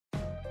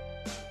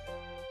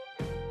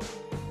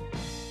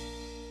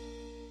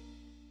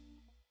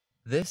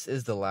This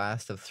is the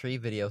last of 3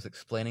 videos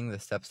explaining the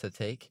steps to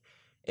take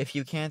if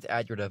you can't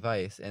add your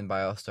device in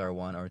BioStar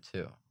 1 or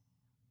 2.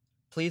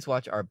 Please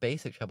watch our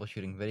basic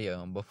troubleshooting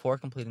video before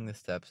completing the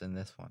steps in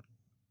this one.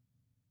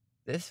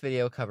 This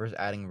video covers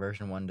adding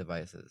version 1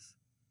 devices.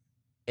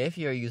 If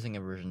you are using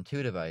a version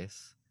 2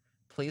 device,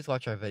 please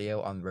watch our video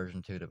on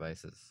version 2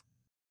 devices.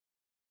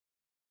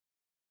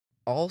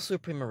 All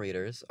Suprema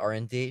readers are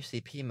in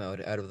DHCP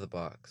mode out of the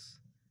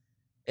box.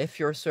 If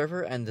your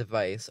server and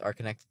device are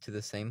connected to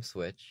the same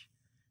switch,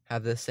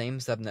 have the same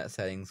subnet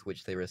settings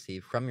which they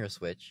receive from your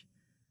switch,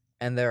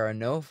 and there are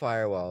no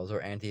firewalls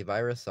or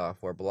antivirus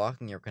software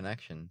blocking your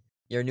connection,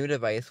 your new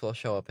device will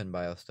show up in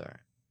BioStar.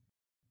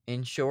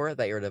 Ensure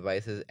that your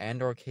devices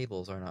and/or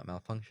cables are not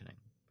malfunctioning.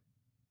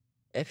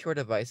 If your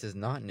device is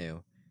not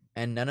new,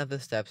 and none of the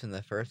steps in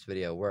the first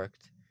video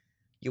worked,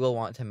 you will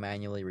want to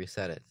manually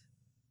reset it.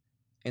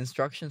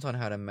 Instructions on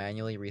how to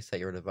manually reset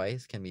your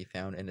device can be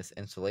found in this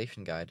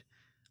installation guide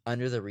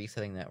under the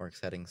Resetting Network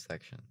Settings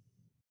section.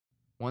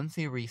 Once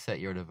you reset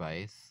your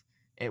device,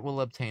 it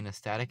will obtain a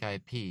static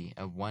IP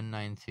of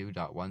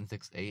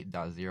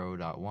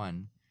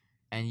 192.168.0.1,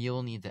 and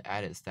you'll need to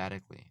add it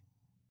statically.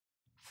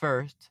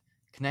 First,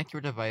 connect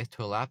your device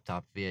to a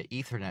laptop via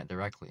Ethernet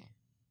directly.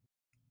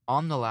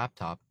 On the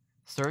laptop,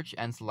 search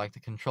and select the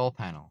Control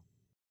Panel.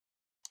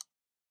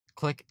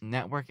 Click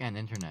Network and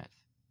Internet.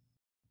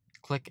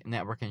 Click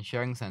Network and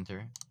Sharing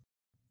Center,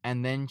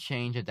 and then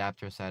change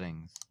adapter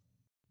settings.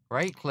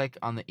 Right-click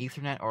on the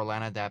Ethernet or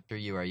LAN adapter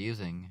you are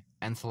using,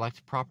 and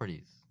select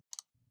Properties.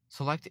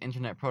 Select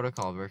Internet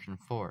Protocol version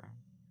 4,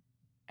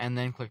 and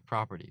then click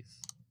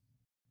Properties.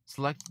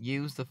 Select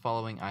Use the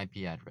following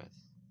IP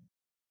address.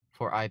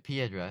 For IP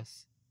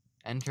address,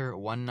 enter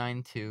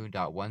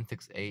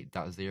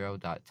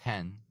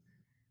 192.168.0.10,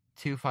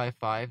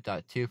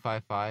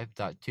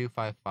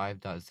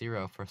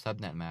 255.255.255.0 for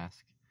subnet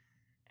mask,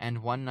 and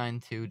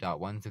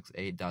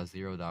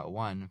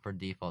 192.168.0.1 for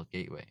default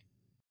gateway.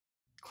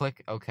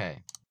 Click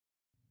OK.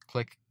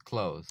 Click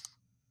Close.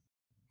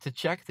 To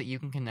check that you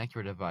can connect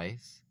your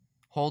device,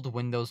 hold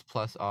Windows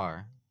plus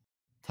R,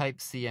 type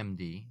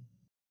CMD,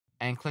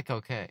 and click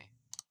OK.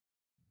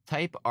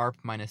 Type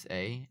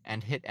ARP-A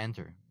and hit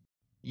Enter.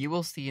 You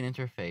will see an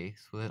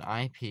interface with an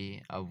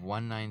IP of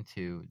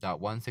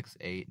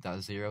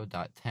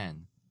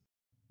 192.168.0.10.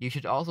 You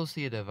should also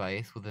see a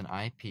device with an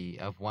IP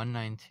of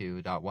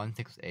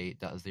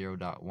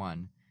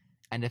 192.168.0.1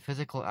 and a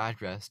physical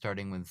address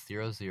starting with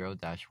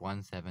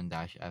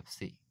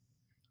 00-17-FC.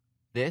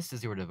 This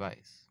is your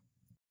device.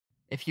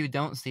 If you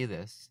don't see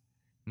this,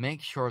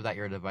 make sure that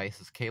your device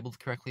is cabled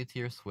correctly to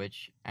your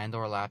switch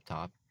and/or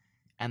laptop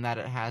and that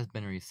it has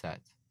been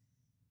reset.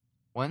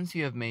 Once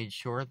you have made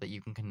sure that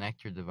you can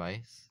connect your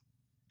device,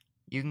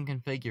 you can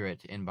configure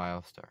it in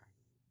BioStar.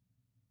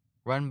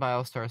 Run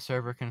BioStar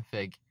server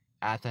config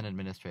as an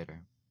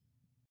administrator.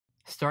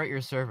 Start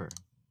your server.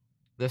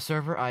 The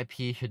server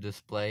IP should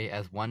display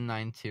as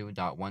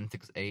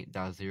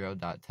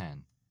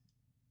 192.168.0.10.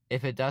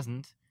 If it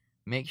doesn't,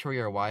 make sure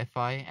your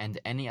Wi-Fi and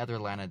any other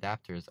LAN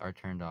adapters are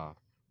turned off.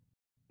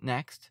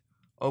 Next,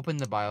 open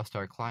the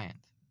BioStar client.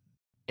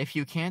 If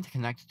you can't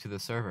connect to the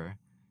server,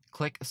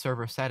 click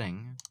Server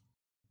Setting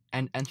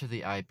and enter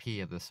the IP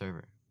of the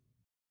server.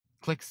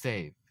 Click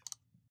Save.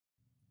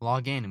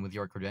 Log in with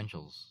your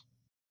credentials.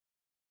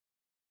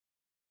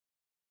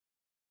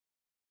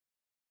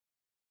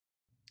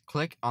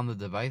 Click on the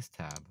Device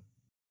tab.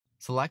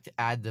 Select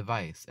Add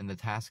Device in the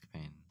task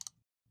pane.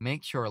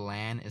 Make sure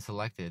LAN is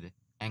selected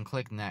and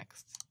click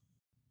Next.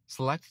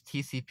 Select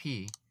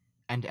TCP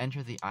and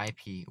enter the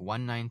IP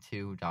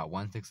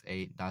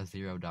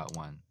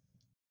 192.168.0.1.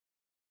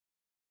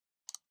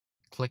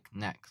 Click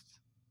Next.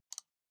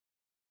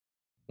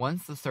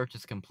 Once the search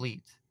is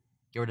complete,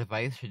 your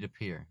device should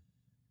appear.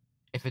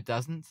 If it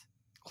doesn't,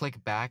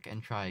 click back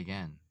and try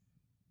again.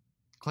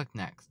 Click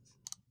Next.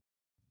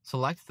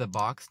 Select the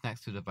box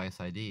next to device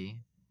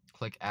ID,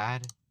 click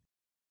Add,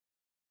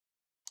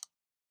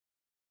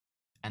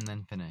 and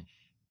then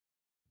Finish.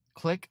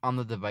 Click on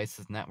the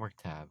device's Network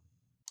tab.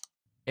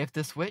 If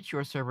the switch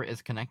your server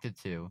is connected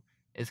to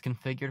is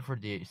configured for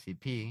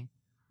DHCP,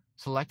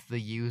 select the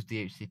Use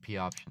DHCP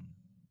option.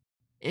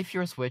 If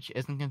your switch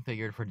isn't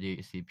configured for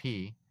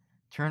DHCP,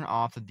 turn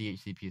off the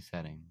DHCP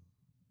setting.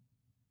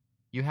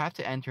 You have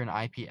to enter an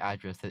IP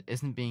address that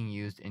isn't being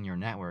used in your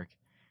network,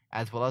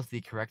 as well as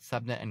the correct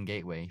subnet and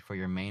gateway for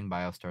your main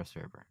BioStar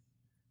server.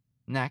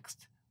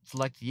 Next,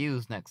 select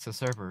Use next to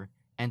Server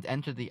and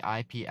enter the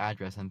IP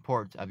address and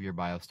port of your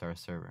BioStar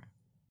server.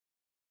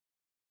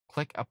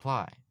 Click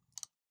Apply.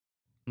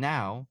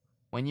 Now,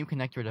 when you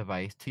connect your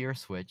device to your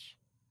switch,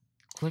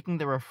 clicking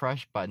the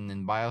Refresh button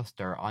in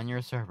BioStar on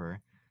your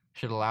server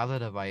should allow the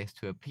device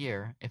to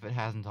appear if it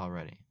hasn't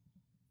already.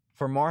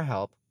 For more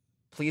help,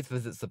 please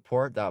visit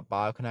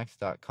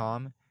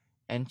support.bioconnect.com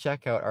and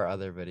check out our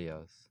other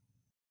videos.